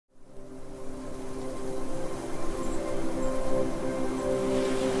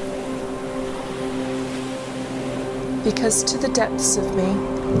Because to the depths of me,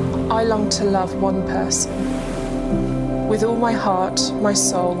 I long to love one person. With all my heart, my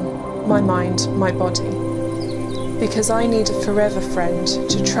soul, my mind, my body. Because I need a forever friend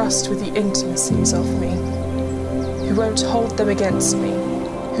to trust with the intimacies of me, who won't hold them against me,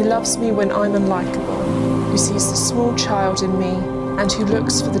 who loves me when I'm unlikable, who sees the small child in me, and who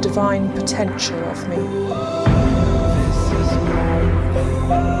looks for the divine potential of me.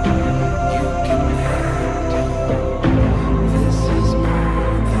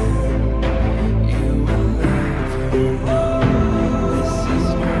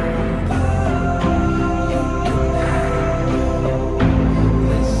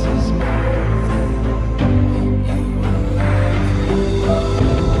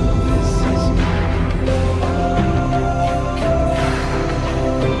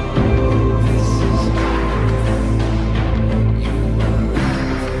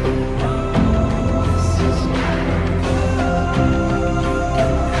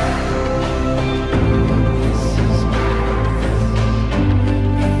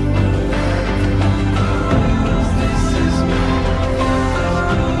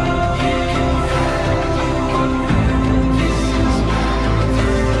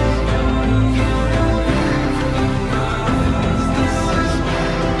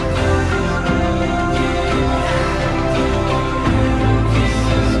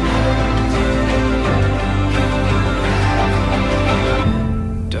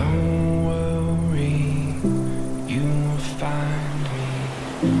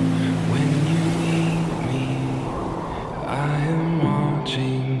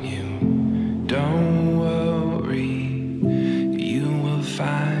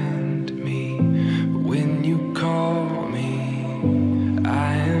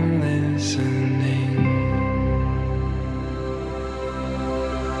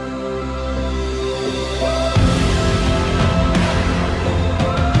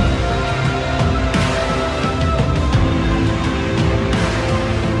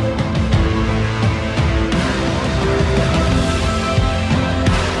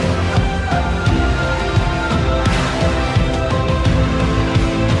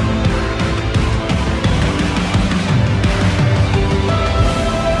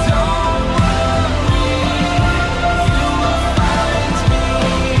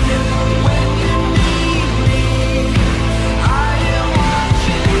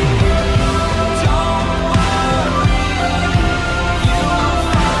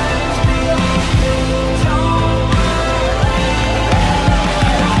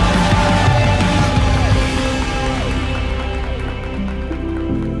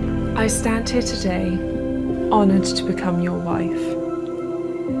 I stand here today, honoured to become your wife.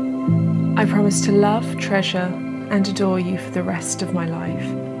 I promise to love, treasure, and adore you for the rest of my life.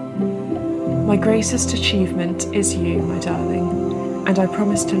 My greatest achievement is you, my darling, and I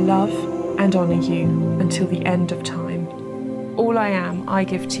promise to love and honour you until the end of time. All I am, I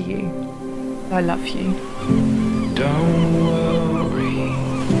give to you. I love you. Don't worry.